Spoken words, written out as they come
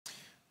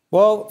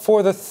Well,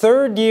 for the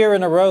third year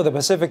in a row, the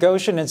Pacific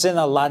Ocean is in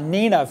a La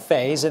Nina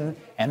phase. And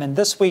in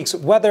this week's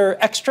Weather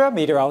Extra,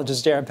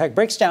 meteorologist Darren Peck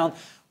breaks down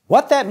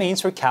what that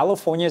means for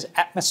California's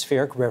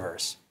atmospheric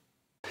rivers.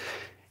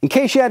 In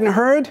case you hadn't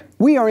heard,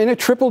 we are in a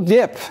triple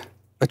dip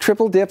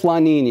La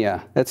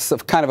Nina. That's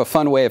kind of a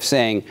fun way of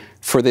saying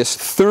for this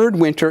third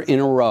winter in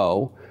a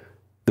row,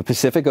 the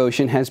Pacific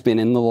Ocean has been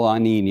in the La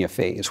Nina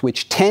phase,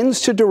 which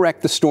tends to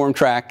direct the storm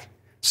track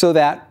so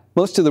that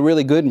most of the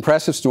really good,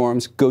 impressive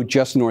storms go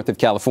just north of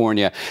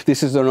California.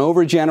 This is an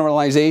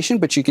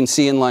overgeneralization, but you can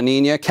see in La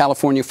Nina,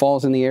 California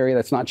falls in the area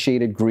that's not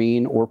shaded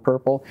green or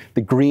purple.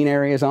 The green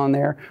areas on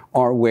there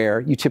are where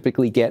you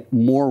typically get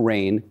more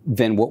rain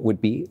than what would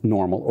be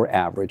normal or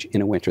average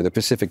in a winter. The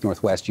Pacific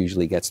Northwest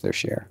usually gets their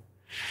share.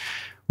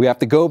 We have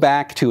to go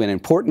back to an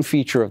important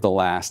feature of the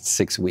last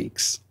 6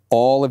 weeks.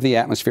 All of the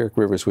atmospheric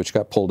rivers which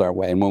got pulled our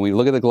way. And when we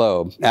look at the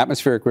globe,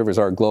 atmospheric rivers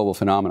are a global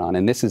phenomenon.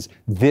 And this is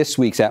this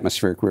week's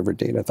atmospheric river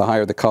data. The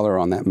higher the color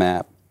on that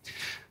map,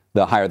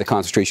 the higher the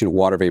concentration of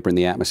water vapor in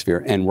the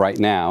atmosphere. And right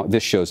now,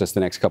 this shows us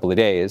the next couple of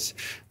days,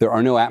 there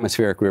are no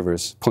atmospheric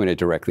rivers pointed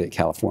directly at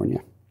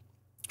California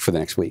for the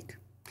next week.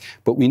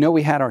 But we know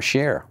we had our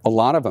share, a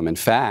lot of them, in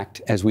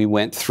fact, as we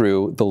went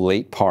through the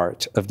late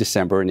part of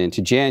December and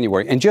into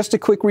January. And just a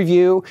quick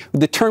review,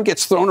 the term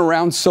gets thrown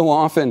around so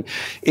often,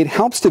 it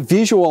helps to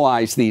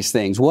visualize these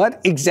things. What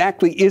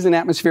exactly is an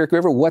atmospheric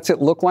river? What's it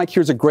look like?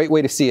 Here's a great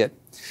way to see it.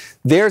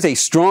 There's a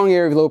strong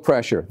area of low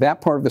pressure.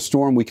 That part of the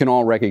storm we can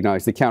all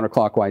recognize, the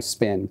counterclockwise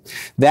spin.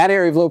 That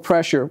area of low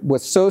pressure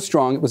was so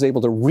strong it was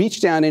able to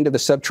reach down into the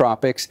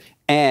subtropics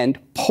and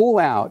pull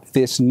out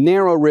this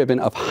narrow ribbon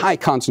of high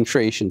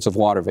concentrations of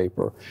water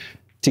vapor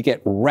to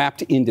get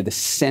wrapped into the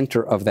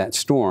center of that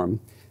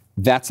storm.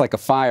 That's like a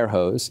fire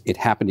hose. It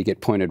happened to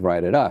get pointed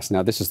right at us.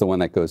 Now, this is the one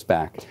that goes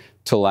back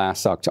to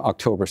last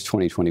October's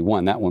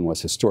 2021. That one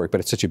was historic,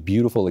 but it's such a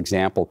beautiful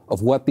example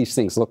of what these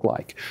things look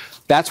like.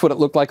 That's what it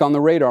looked like on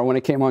the radar when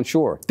it came on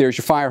shore. There's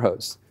your fire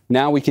hose.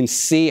 Now we can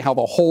see how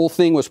the whole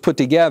thing was put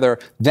together.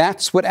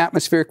 That's what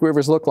atmospheric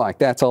rivers look like.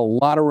 That's a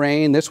lot of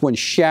rain. This one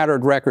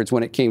shattered records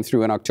when it came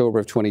through in October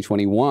of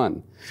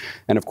 2021.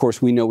 And of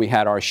course, we know we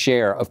had our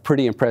share of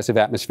pretty impressive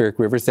atmospheric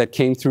rivers that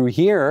came through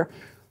here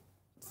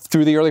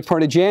through the early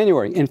part of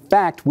January. In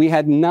fact, we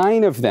had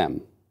 9 of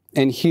them.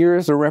 And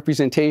here's a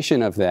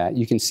representation of that.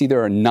 You can see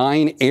there are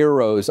 9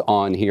 arrows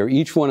on here.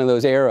 Each one of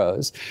those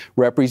arrows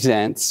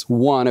represents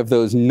one of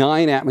those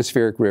 9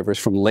 atmospheric rivers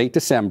from late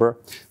December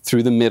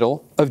through the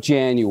middle of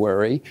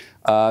January.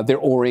 They're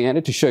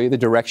oriented to show you the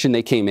direction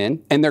they came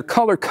in, and they're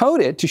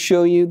color-coded to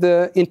show you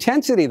the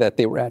intensity that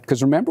they were at.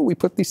 Because remember, we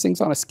put these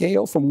things on a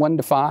scale from 1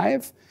 to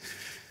 5.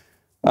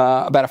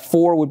 About a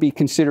 4 would be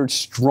considered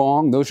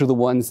strong. Those are the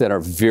ones that are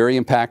very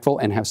impactful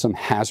and have some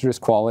hazardous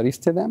qualities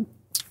to them.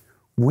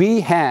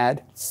 We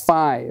had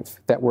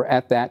 5 that were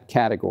at that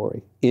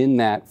category in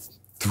that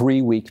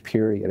 3-week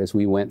period as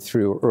we went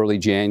through early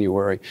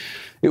January.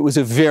 It was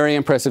a very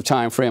impressive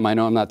time frame. I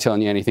know I'm not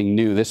telling you anything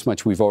new. This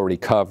much we've already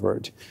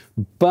covered.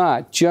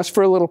 But just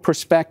for a little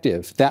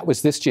perspective, that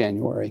was this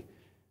January.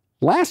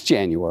 Last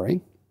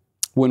January,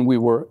 when we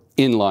were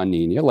in La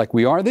Nina, like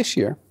we are this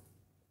year,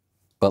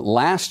 but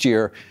last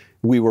year,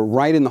 we were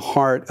right in the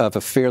heart of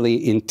a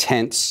fairly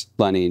intense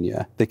La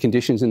Nina. The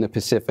conditions in the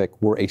Pacific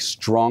were a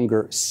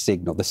stronger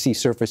signal. The sea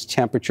surface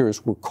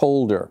temperatures were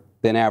colder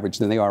than average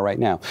than they are right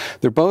now.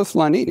 They're both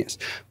La Ninas,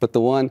 but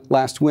the one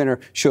last winter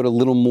showed a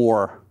little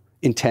more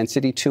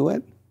intensity to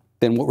it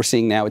than what we're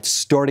seeing now. It's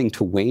starting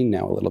to wane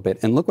now a little bit.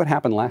 And look what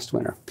happened last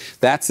winter.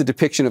 That's the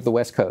depiction of the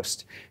West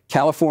Coast.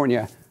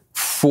 California,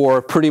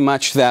 for pretty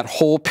much that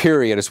whole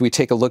period, as we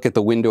take a look at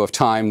the window of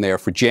time there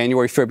for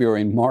January,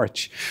 February, and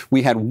March,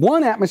 we had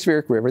 1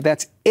 atmospheric river.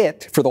 That's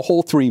it for the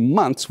whole 3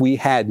 months. We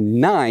had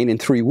 9 in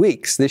 3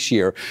 weeks this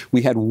year.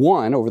 We had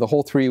 1 over the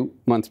whole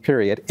 3-month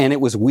period, and it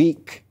was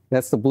weak.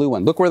 That's the blue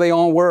one. Look where they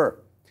all were.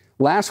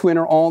 Last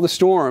winter, all the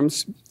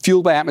storms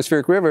fueled by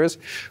atmospheric rivers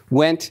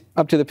went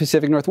up to the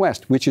Pacific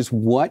Northwest, which is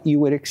what you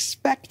would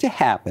expect to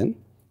happen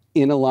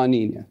in a La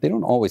Nina. They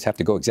don't always have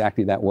to go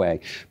exactly that way.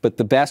 But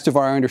the best of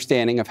our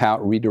understanding of how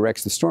it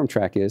redirects the storm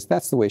track is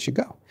that's the way it should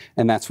go.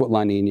 And that's what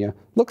La Nina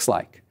looks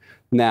like.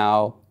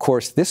 Now, of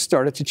course, this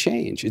started to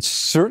change. It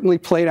certainly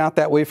played out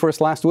that way for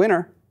us last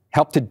winter,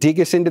 helped to dig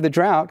us into the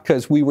drought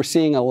because we were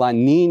seeing a La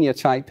Nina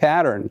type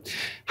pattern.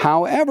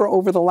 However,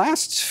 over the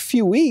last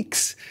few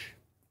weeks,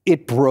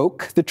 it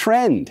broke the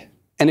trend.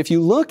 And if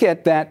you look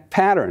at that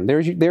pattern, there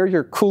are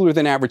your cooler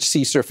than average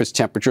sea surface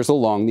temperatures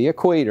along the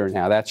equator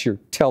now. That's your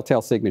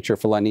telltale signature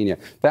for La Nina.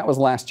 That was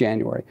last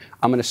January.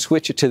 I'm going to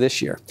switch it to this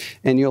year.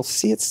 And you'll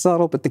see it's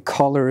subtle, but the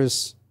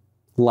colors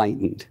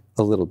lightened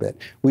a little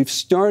bit. We've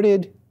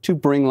started to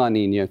bring La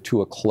Nina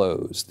to a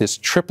close. This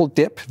triple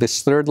dip,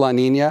 this third La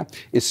Nina,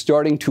 is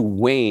starting to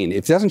wane.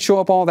 It doesn't show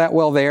up all that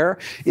well there.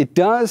 It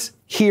does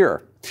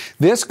here.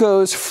 This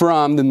goes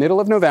from the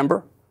middle of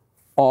November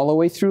all the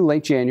way through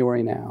late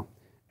January now.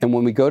 And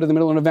when we go to the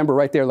middle of November,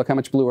 right there, look how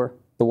much bluer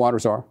the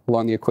waters are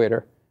along the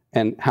equator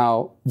and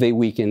how they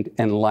weakened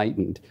and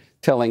lightened,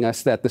 telling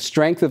us that the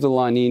strength of the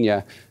La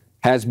Nina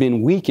has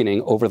been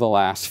weakening over the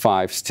last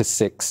 5 to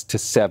 6 to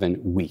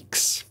 7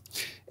 weeks.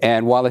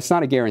 And while it's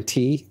not a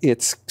guarantee,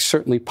 it's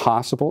certainly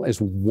possible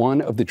as one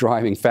of the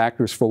driving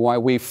factors for why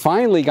we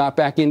finally got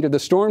back into the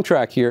storm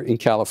track here in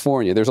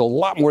California. There's a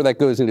lot more that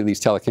goes into these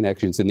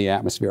teleconnections in the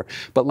atmosphere,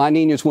 but La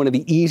Nina is one of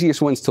the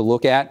easiest ones to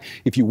look at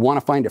if you want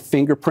to find a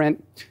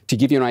fingerprint to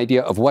give you an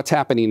idea of what's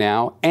happening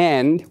now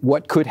and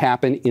what could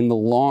happen in the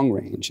long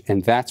range.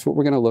 And that's what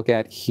we're going to look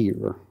at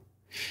here.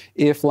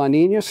 If La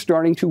Nina is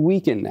starting to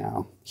weaken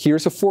now,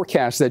 here's a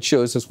forecast that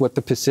shows us what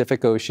the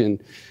Pacific Ocean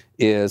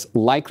is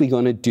likely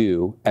going to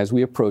do as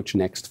we approach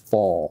next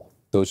fall.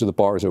 Those are the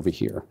bars over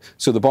here.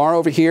 So the bar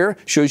over here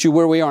shows you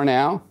where we are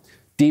now.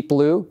 Deep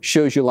blue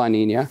shows you La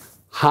Nina.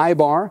 High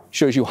bar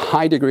shows you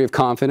high degree of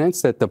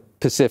confidence that the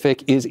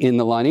Pacific is in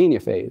the La Nina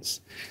phase.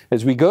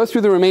 As we go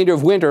through the remainder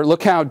of winter,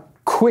 look how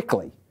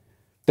quickly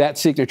that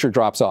signature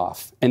drops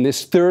off. And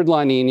this third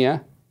La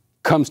Nina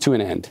comes to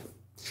an end.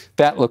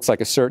 That looks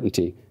like a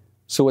certainty.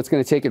 So what's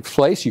going to take its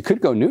place? You could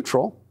go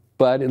neutral,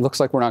 but it looks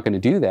like we're not going to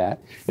do that.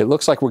 It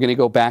looks like we're going to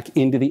go back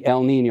into the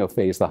El Nino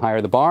phase. The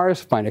higher the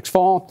bars by next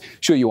fall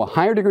show you a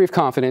higher degree of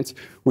confidence.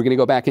 We're going to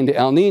go back into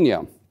El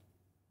Nino.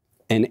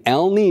 And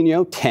El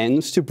Nino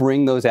tends to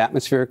bring those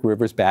atmospheric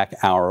rivers back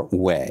our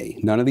way.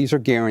 None of these are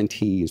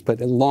guarantees,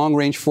 but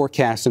long-range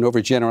forecasts and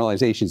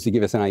overgeneralizations to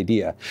give us an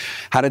idea.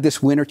 How did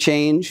this winter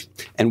change?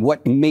 And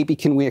what maybe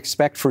can we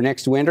expect for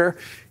next winter?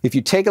 If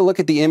you take a look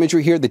at the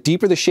imagery here, the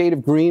deeper the shade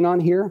of green on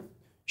here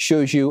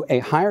shows you a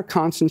higher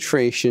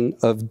concentration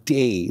of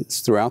days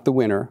throughout the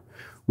winter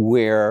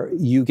where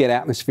you get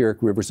atmospheric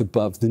rivers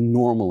above the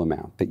normal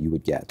amount that you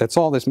would get. That's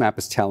all this map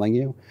is telling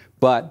you.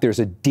 But there's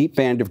a deep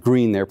band of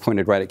green there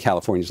pointed right at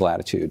California's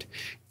latitude,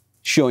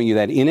 showing you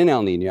that in an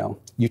El Nino,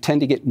 you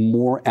tend to get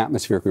more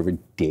atmospheric river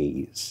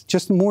days,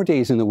 just more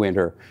days in the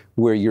winter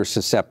where you're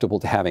susceptible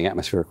to having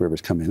atmospheric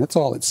rivers come in. That's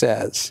all it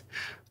says.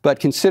 But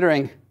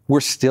considering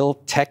we're still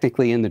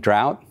technically in the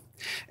drought,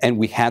 and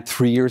we had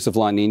 3 years of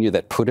La Nina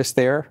that put us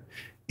there,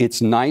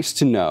 it's nice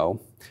to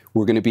know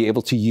we're going to be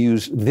able to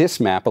use this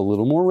map a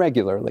little more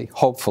regularly,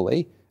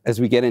 hopefully, as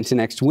we get into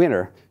next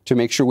winter, to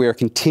make sure we are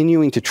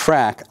continuing to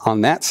track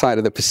on that side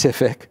of the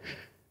Pacific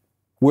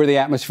where the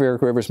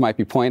atmospheric rivers might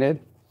be pointed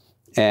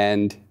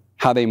and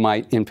how they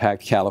might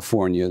impact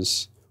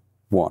California's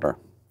water.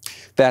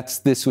 That's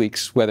this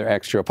week's Weather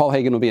Extra. Paul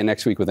Hagan will be in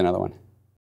next week with another one.